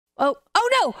Oh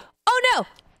no! Oh no!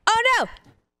 Oh no!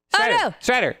 Oh no!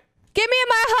 Shredder! Get me in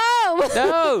my home!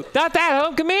 No, not that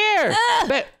home. Come here.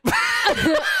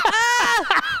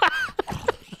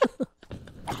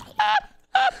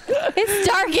 It's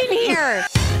dark in here.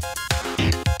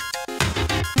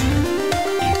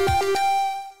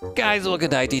 Guys,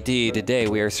 welcome to ITT. Today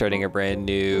we are starting a brand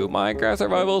new Minecraft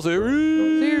survival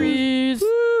series.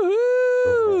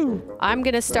 I'm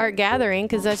gonna start gathering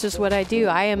because that's just what I do.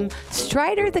 I am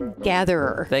Strider the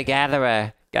Gatherer. The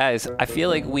Gatherer. Guys, I feel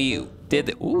like we did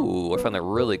I found a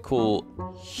really cool,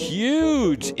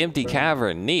 huge empty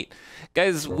cavern. Neat.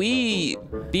 Guys, we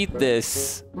beat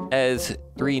this as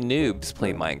 3 noobs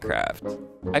play Minecraft.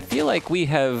 I feel like we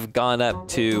have gone up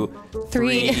to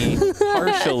 3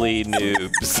 partially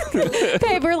noobs.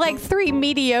 Babe, we're like 3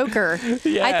 mediocre.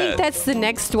 Yeah. I think that's the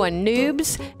next one.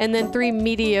 Noobs and then 3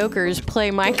 mediocres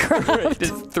play Minecraft.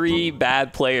 Just 3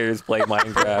 bad players play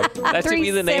Minecraft. That should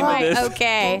be the name of this.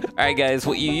 Okay. All right, guys,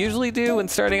 what you usually do when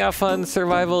starting off on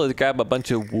survival is grab a bunch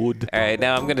of wood. All right,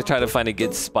 now I'm going to try to find a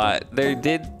good spot. There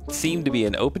did seem to be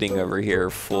an opening over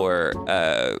here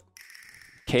for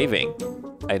caving,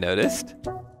 I noticed.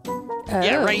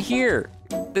 Yeah, right here.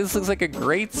 This looks like a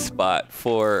great spot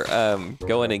for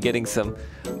going and getting some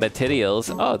materials.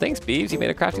 Oh, thanks, Beebs. You made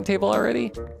a crafting table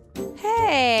already?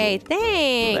 Hey,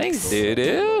 thanks. Thanks,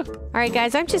 doo-doo. All right,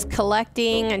 guys, I'm just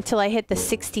collecting until I hit the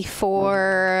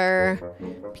 64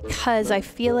 because I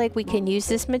feel like we can use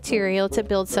this material to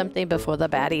build something before the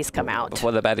baddies come out.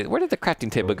 Before the baddies. Where did the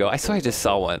crafting table go? I swear I just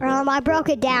saw one. I broke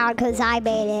it down because I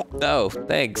made it. Oh,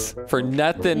 thanks. For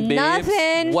nothing, Beebs.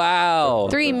 Nothing. Wow.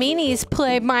 3 meanies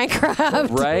play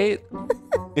Minecraft. Right?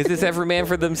 Is this every man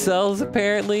for themselves,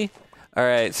 apparently? All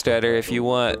right, Strider, if you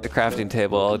want the crafting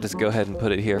table, I'll just go ahead and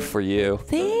put it here for you.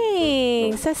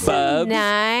 Thanks. That's so Bubs.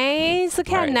 nice. Look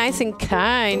how nice and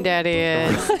kind that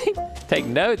is. Take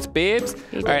notes, Beebs.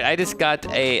 All right, I just got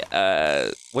a,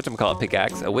 whatchamacallit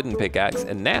pickaxe, a wooden pickaxe,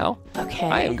 and now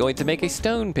I am going to make a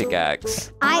stone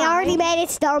pickaxe. I already made a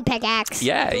stone pickaxe.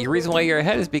 Yeah, the reason why you're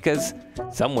ahead is because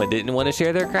someone didn't want to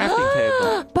share their crafting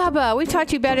table. Bubba, we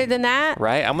taught you better than that.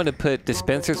 Right? I'm going to put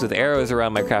dispensers with arrows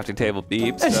around my crafting table,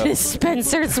 Beebs. So.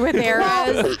 Dispensers with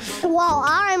arrows. Well,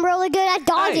 I'm really good at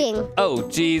dodging. Oh,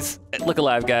 geez. Look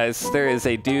alive, guys. There is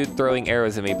a dude throwing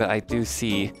arrows at me, but I do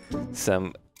see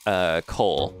some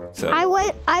coal. So I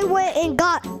went and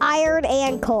got iron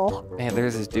and coal. man,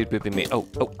 there's this dude booping me. Oh.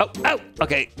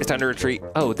 Okay, it's time to retreat.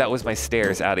 Oh, that was my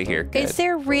stairs out of here. Good. Is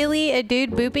there really a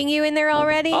dude booping you in there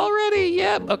already? Already?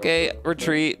 Yep. Okay,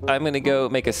 retreat. I'm gonna go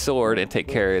make a sword and take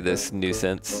care of this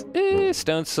nuisance.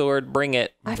 Stone sword, bring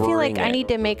it. I feel like I need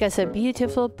to make us a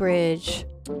beautiful bridge.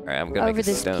 All right, I'm gonna over make a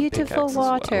this stone beautiful pickaxe as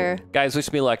water. well. Guys,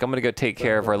 wish me luck. I'm gonna go take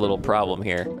care of our little problem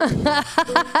here.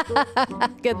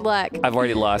 Good luck. I've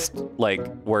already lost like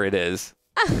where it is.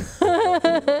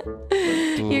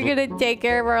 You're gonna take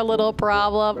care of our little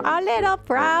problem. Our little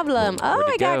problem. Oh,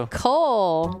 I got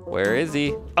coal. Where is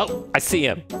he? Oh, I see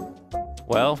him.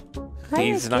 Well,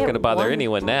 he's not gonna bother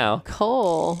anyone now.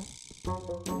 Coal.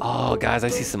 Oh, guys, I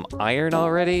see some iron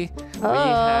already. We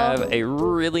have a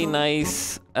really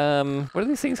nice, what are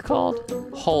these things called?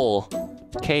 Hole.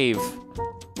 Cave.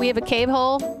 We have a cave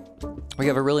hole? We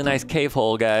have a really nice cave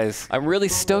hole, guys. I'm really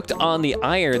stoked on the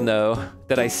iron, though,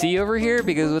 that I see over here,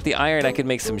 because with the iron, I can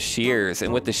make some shears.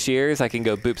 And with the shears, I can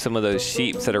go boop some of those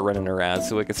sheep that are running around,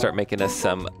 so we can start making us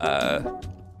some, man,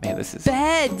 this is...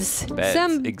 Beds.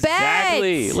 Some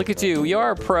exactly. beds. Look at you.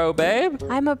 You're a pro, babe.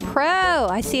 I'm a pro.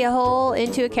 I see a hole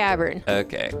into a cavern.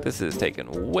 Okay, this is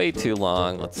taking way too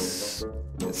long. Let's...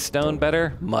 Stone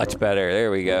better? Much better.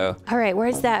 There we go. All right,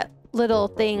 where's that little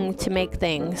thing to make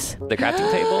things? The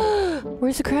crafting table?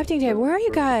 Where's the crafting table? Where are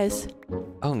you guys?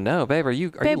 Oh no, babe, are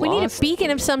you Babe, we need a beacon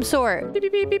of some sort. Beep,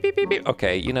 beep, beep, beep, beep, beep.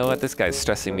 Okay, you know what? This guy's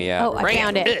stressing me out. Oh, I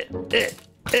found it.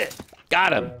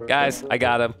 Got him. Guys, I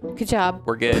got him. Good job.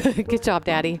 We're good. Good job,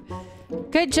 Daddy.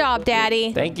 Good job,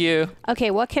 Daddy. Thank you.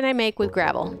 Okay, what can I make with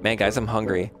gravel? Man, guys, I'm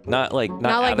hungry. Not like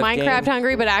Minecraft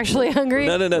hungry, but actually hungry?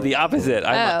 No, the opposite.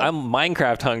 I'm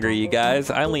Minecraft hungry, you guys.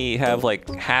 I only have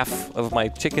like half of my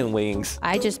chicken wings.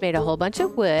 I just made a whole bunch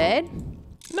of wood.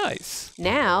 Nice.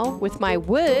 Now, with my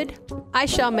wood, I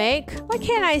shall make... Why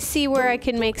can't I see where I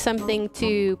can make something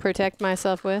to protect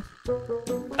myself with?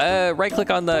 Right-click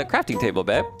on the crafting table,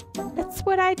 babe. That's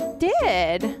what I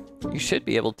did. You should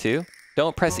be able to.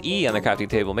 Don't press E on the crafting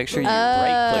table. Make sure you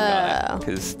right-click on it,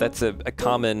 because that's a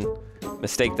common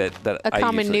mistake that A I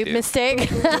common usually noob do.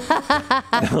 mistake.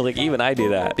 Like even I do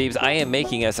that. Beebs, I am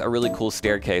making us a really cool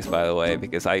staircase, by the way,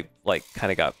 because I like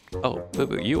kind of got. Oh, Boo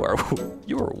Boo, you are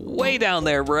way down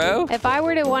there, bro. If I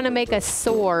were to want to make a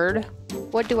sword,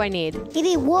 what do I need? You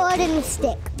need wood and a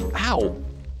stick. Ow!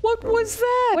 What was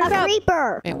that? What A about-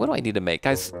 creeper. Man, what do I need to make?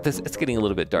 Guys, it's getting a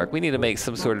little bit dark. We need to make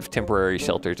some sort of temporary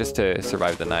shelter just to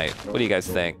survive the night. What do you guys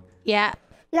think? Yeah.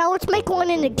 Now let's make one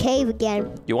in the cave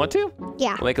again. You want to?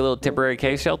 Yeah. We'll make a little temporary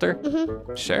cave shelter?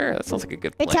 Mm-hmm. Sure, that sounds like a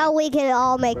good plan. Until we can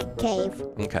all make a cave.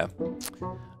 Okay.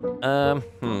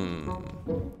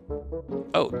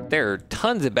 Oh, there are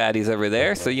tons of baddies over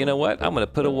there, so you know what? I'm gonna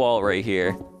put a wall right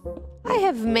here. I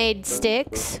have made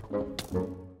sticks.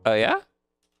 Oh, yeah?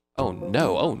 Oh,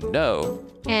 no. Oh, no.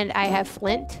 And I have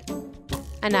flint.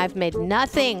 And I've made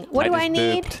nothing. What do I just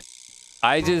need? booped.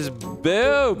 I just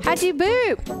booped. How'd you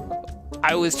boop?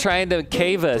 I was trying to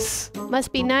cave us.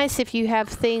 Must be nice if you have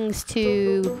things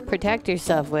to protect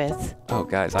yourself with. Oh,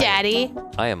 guys. Daddy,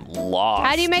 I am lost.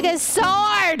 how do you make a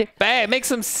sword? Babe, make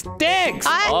some sticks.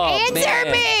 Answer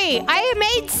man. me! I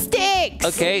made sticks!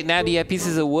 Okay, now do you have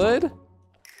pieces of wood?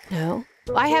 No.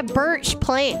 I have birch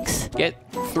planks. Get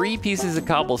 3 pieces of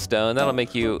cobblestone. That'll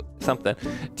make you something.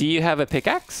 Do you have a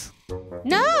pickaxe?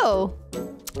 No!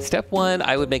 Step 1,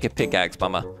 I would make a pickaxe,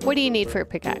 Mama. What do you need for a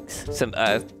pickaxe? Some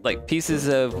like pieces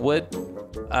of wood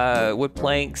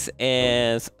planks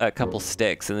and a couple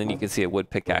sticks, and then you can see a wood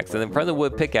pickaxe. And then from the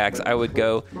wood pickaxe, I would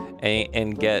go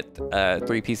and get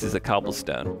 3 pieces of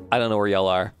cobblestone. I don't know where y'all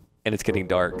are, and it's getting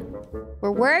dark.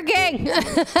 We're working!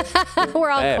 We're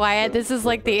all Babe. quiet. This is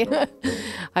like the...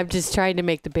 I'm just trying to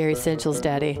make the bare essentials,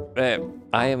 Daddy.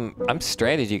 I'm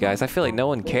stranded, you guys. I feel like no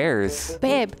one cares.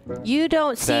 Babe, you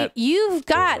don't see... That- You've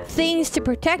got things to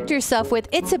protect yourself with.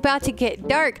 It's about to get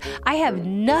dark. I have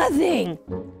nothing.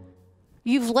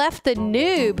 You've left the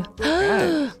noob.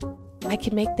 I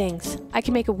can make things. I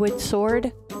can make a wood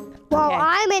sword. Well, Okay.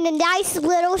 I'm in a nice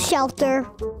little shelter.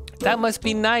 That must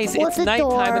be nice. With It's a nighttime,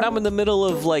 door. and I'm in the middle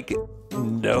of like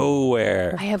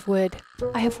nowhere. I have wood.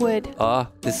 I have wood.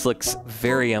 This looks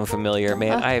very unfamiliar,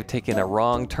 man. I have taken a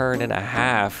wrong turn and a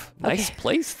half. Nice Okay.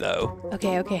 place, though.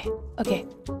 Okay.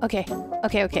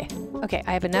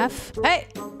 I have enough. Hey,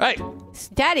 Right.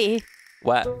 Daddy,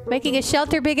 What? making a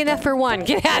shelter big enough for one.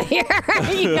 Get out of here.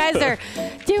 You guys are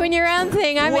doing your own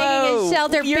thing. I'm making Whoa, a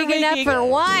shelter you're big enough making- for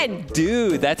one.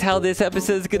 Dude, that's how this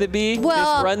episode's gonna be?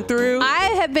 Well, this run through? I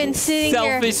have been sitting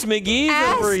Selfish here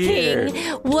McGee's over here.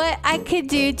 asking what I could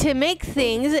do to make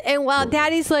things, and while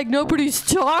Daddy's like, nobody's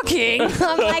talking,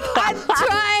 I'm like, I'm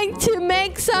trying to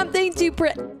make something to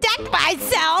protect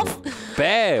myself.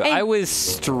 Babe, And I was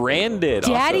stranded.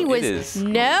 Daddy Also, was it is-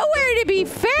 nowhere to be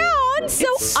found, so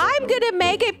It's- I'm gonna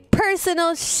make a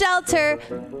personal shelter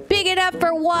big enough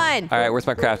for one. All right, where's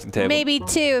my crafting table? Maybe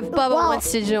two if Bubba Well,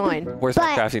 wants to join. Where's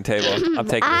my But- crafting table? I'm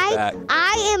taking it back.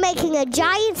 I am making a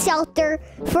giant shelter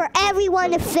for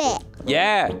everyone to fit.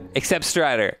 Yeah, except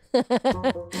Strider. How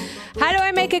do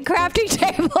I make a crafting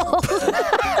table?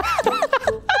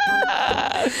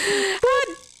 How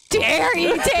dare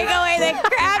you take away the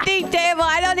crafting table?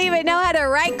 I don't even know how to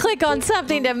right click on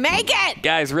something to make it.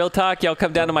 Guys, real talk, y'all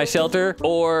come down to my shelter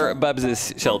or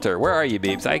Bubs' shelter. Where are you,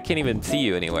 Beeps? I can't even see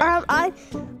you anywhere.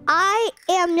 I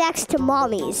am next to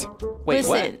mommy's. Wait, listen.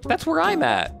 what? That's where I'm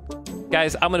at.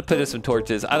 Guys, I'm gonna put in some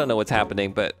torches. I don't know what's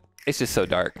happening, but it's just so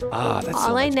dark. That's so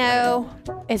All I much know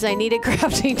is I need a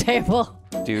crafting table,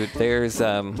 better. Dude, there's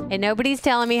and nobody's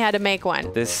telling me how to make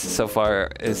one. this so far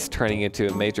is turning into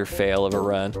a major fail of a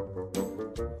run.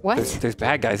 What? There's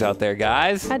bad guys out there,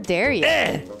 guys. How dare you?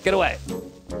 Get away.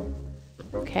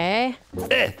 Okay.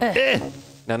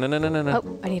 No.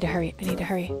 Oh, I need to hurry.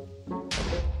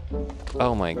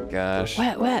 Oh my gosh.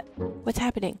 What? What's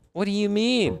happening? What do you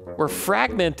mean? We're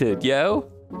fragmented, yo.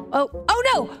 Oh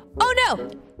no!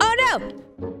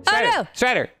 Strider.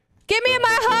 Strider. Get me in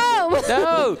my home!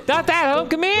 No, not that home.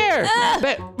 Come here.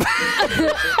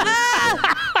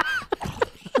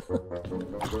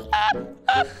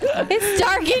 It's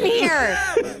dark in here.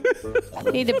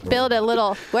 Need to build a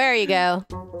little. Where you go?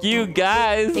 You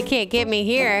guys. You can't get me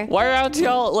here. Why aren't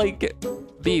y'all like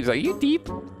Beebs? Are you deep?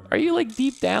 Are you like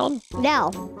deep down?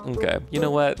 No. Okay. You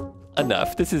know what?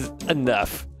 Enough. This is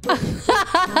enough.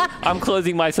 I'm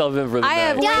closing myself in for the I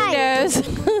have night.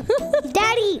 windows.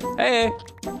 Daddy, Hey,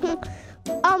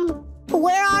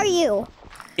 where are you?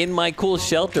 in my cool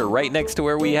shelter right next to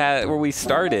where we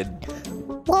started.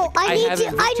 Well, I need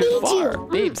haven't you. I ventured need far. you.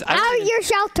 Babes, Out of your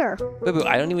shelter. Boo-boo,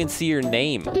 I don't even see your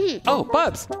name. Oh,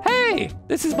 Bubs. Hey,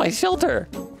 this is my shelter.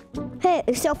 Hey,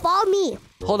 so follow me.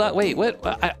 Hold on. Wait. What?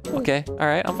 Okay. All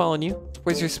right. I'm following you.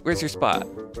 Where's your spot?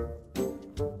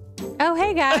 Oh,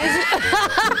 hey, guys.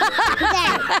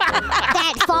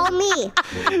 Dad, follow me.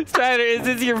 Spider, is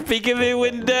this your peekaboo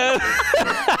window?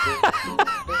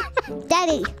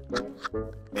 Daddy.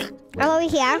 I'm over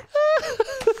here.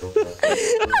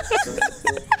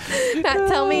 Now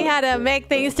tell me how to make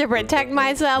things to protect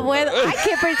myself with. I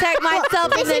can protect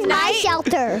myself in This the is my night.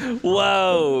 shelter.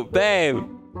 Whoa, babe.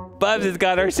 Bubs has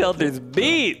got our shelters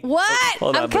beat. What?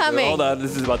 Hold on, I'm baby. coming. Hold on.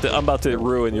 I'm about to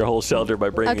ruin your whole shelter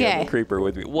by bringing in Okay. the creeper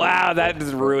with me. Wow, that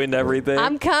just ruined everything.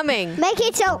 I'm coming. Make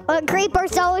it so creepers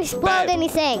don't explode Babe.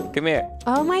 anything. Come here.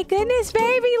 Oh my goodness,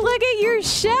 baby! Look at your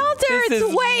shelter. This It's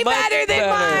is way much better than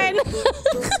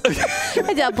mine.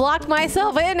 I just blocked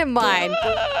myself into mine.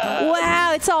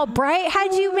 Wow, it's all bright.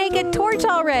 How'd you make a torch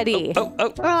already? Oh, Oh,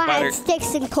 I spider. had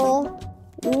sticks and coal.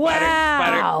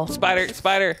 Wow.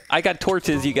 Spider. I got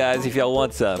torches, you guys, if y'all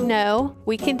want some. No,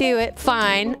 we can do it.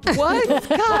 Fine. What?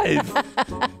 Guys,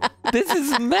 this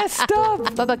is messed up.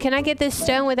 Bubba, can I get this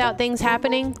stone without things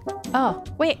happening? Oh,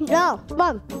 wait. No,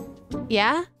 Mom.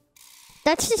 Yeah?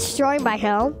 That's destroying my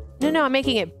home. No, I'm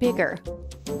making it bigger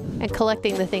and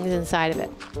collecting the things inside of it.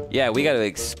 Yeah, we got to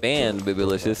expand,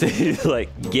 Babylicious. Like,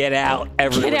 get out,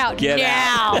 everyone. Get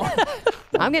out now.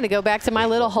 I'm going to go back to my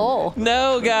little hole.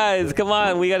 No, guys, come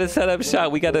on. We got to set up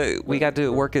shop. We got to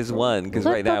work as one because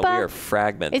Look, right now Papa. we are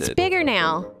fragmented. It's bigger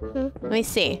now. Let me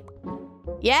see.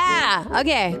 Yeah.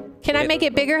 Okay. Can I make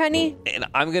it bigger, honey? And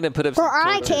I'm going to put up Or some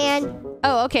I torches. can.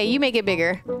 Oh, okay. You make it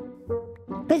bigger.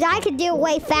 Because I can do it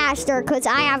way faster because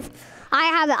I have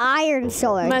an iron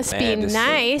sword. Must Man, be just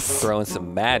nice. Throwing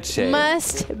some mad shade.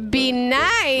 Must be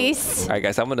nice. All right,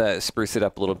 guys, I'm going to spruce it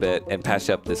up a little bit and patch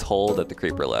up this hole that the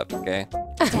creeper left, okay?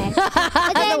 Okay.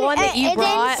 The one that you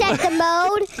brought. And then set the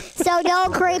mode so no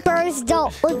creepers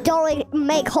don't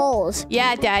make holes.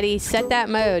 Yeah, Daddy. Set that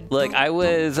mode. Look, I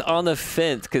was on the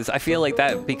fence because I feel like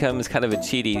that becomes kind of a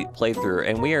cheaty playthrough.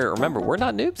 And remember, we're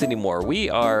not noobs anymore. We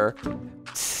are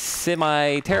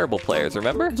semi-terrible players,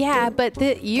 remember? Yeah,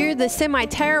 but you're the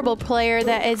semi-terrible player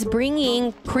that is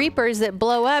bringing creepers that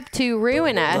blow up to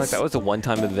ruin Look, us. that was a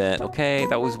one-time event, okay?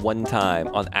 That was one time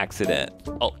on accident.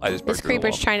 Oh, I just broke This through the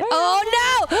creeper's wall. trying to...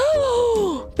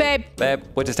 Oh, no! Babe, Babe,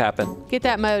 what just happened? get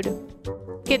that mode.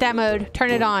 Get that mode. Turn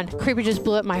it on. Creeper just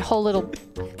blew up my whole little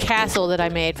castle that I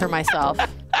made for myself.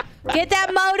 Get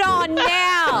that mode on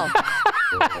now!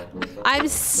 I'm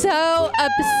so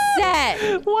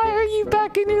upset. Why are you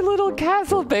back in your little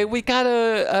castle, babe? We got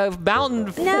a mountain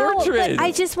No, fortress. but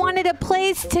I just wanted a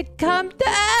place to come to.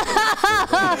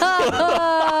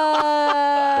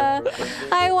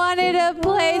 I wanted a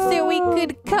place that we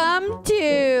could come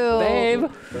to.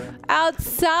 Babe.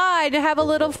 Outside and have a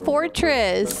little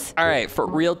fortress. All right, for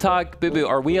real talk, Boo Boo,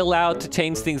 are we allowed to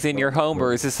change things in your home,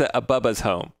 or is this a Bubba's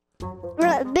home?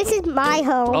 This is my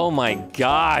home. Oh my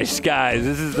gosh, guys,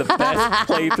 this is the best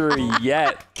playthrough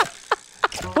yet.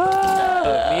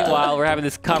 Meanwhile, we're having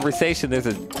this conversation. There's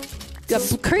a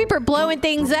A creeper blowing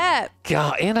things up.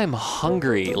 God, and I'm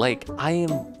hungry. Like, I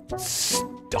am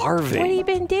starving. What have you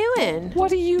been doing? What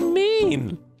do you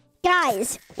mean?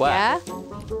 Guys, What? Yeah?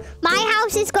 my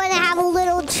house is going to have a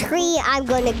little tree I'm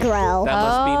going to grow. That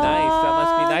must be nice. That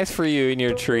must be nice for you and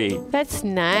your tree. That's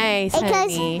nice, Because-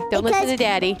 honey. Don't listen to because-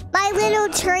 Daddy. My little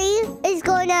tree is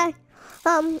going to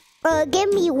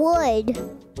give me wood.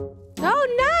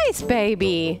 Oh, nice,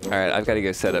 baby. All right, I've got to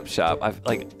go set up shop.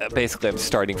 Basically, I'm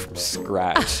starting from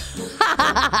scratch.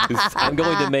 I'm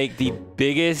going to make the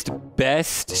biggest,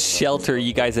 best shelter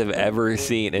you guys have ever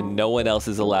seen, and no one else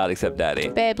is allowed except Daddy.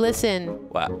 Babe, listen.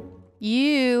 Wow.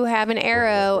 You have an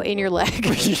arrow in your leg.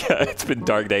 Yeah, it's been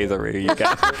dark days over here, you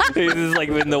guys. This has like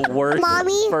been the worst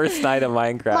Mommy? first night of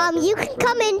Minecraft. Mom, you can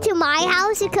come into my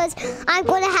house because I'm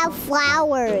going to have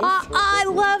flowers. I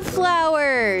love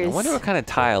flowers. I wonder what kind of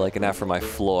tile I can have for my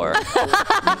floor.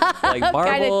 Like marble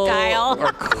kind of tile?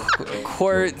 or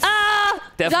quartz.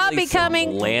 Definitely Zombie some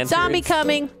coming. lanterns. Zombie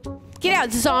coming. Get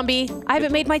out, zombie. I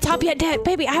haven't made my top yet, Dad.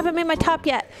 Baby, I haven't made my top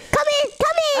yet. Come in,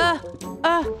 come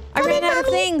in. I ran in, out of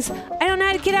Mommy. things. I don't know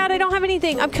how to get out. I don't have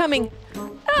anything. I'm coming.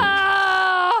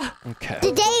 Ah! Okay.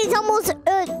 The day is almost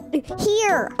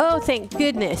here. Oh, thank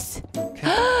goodness.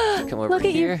 Come over Look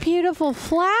at here. your beautiful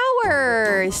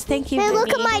flowers. Thank you, And look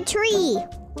at Minnie. my tree.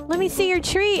 Let me see your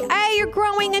tree. Hey, you're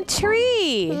growing a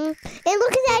tree. And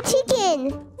look at that chicken.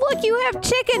 Look, you have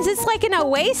chickens. It's like an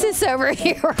oasis over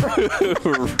here.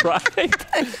 Right.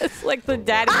 It's like the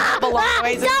daddy below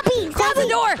oasis. Zombie, Close the zombie.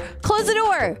 door. Close the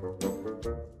door.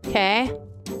 Okay.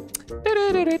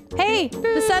 Hey,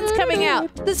 the sun's coming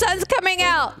out. The sun's coming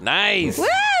out. Nice. Woo!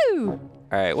 All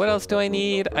right, what else do I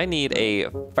need? I need a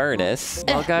furnace.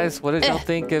 Well, guys, what did y'all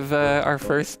think of our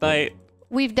first night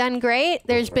We've done great.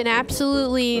 There's been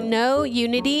absolutely no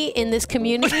unity in this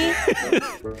community.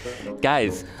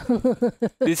 Guys,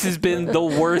 this has been the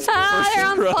worst They're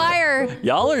on first run. fire.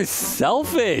 Y'all are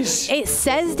selfish. It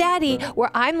says, Daddy, where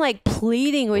I'm like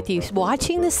pleading with you,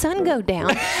 watching the sun go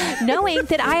down, knowing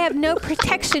that I have no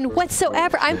protection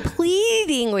whatsoever. I'm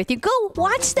pleading with you. Go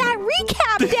watch that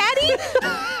recap,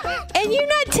 Daddy. And you're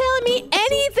not telling me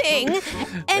anything.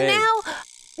 And Hey.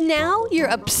 now you're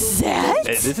upset?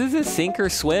 This is a sink or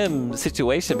swim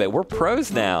situation, but we're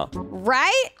pros now.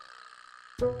 Right?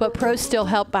 But pros still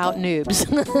help out noobs.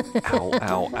 Ow,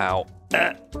 ow, ow.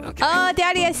 Okay. Oh,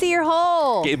 Daddy, I see your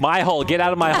hole. My hole. Get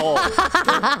out of my hole.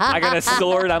 I got a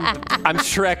sword. I'm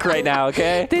Shrek right now,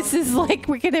 okay? This is like,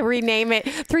 we're going to rename it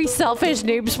 3 Selfish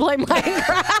Noobs Play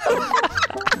Minecraft.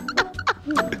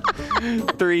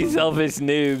 3 selfish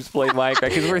noobs play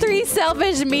Minecraft. 'Cause we're 3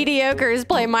 selfish mediocres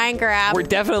play Minecraft. we're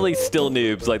definitely still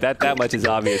noobs. Like that much is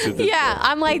obvious. At this Yeah,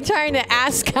 I'm like trying to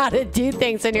ask how to do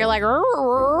things, and you're like,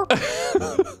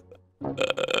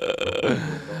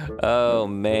 Oh,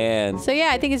 man. So yeah,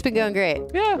 I think it's been going great.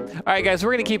 Yeah. All right, guys,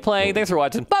 we're going to keep playing. Thanks for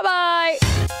watching.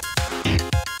 Bye-bye.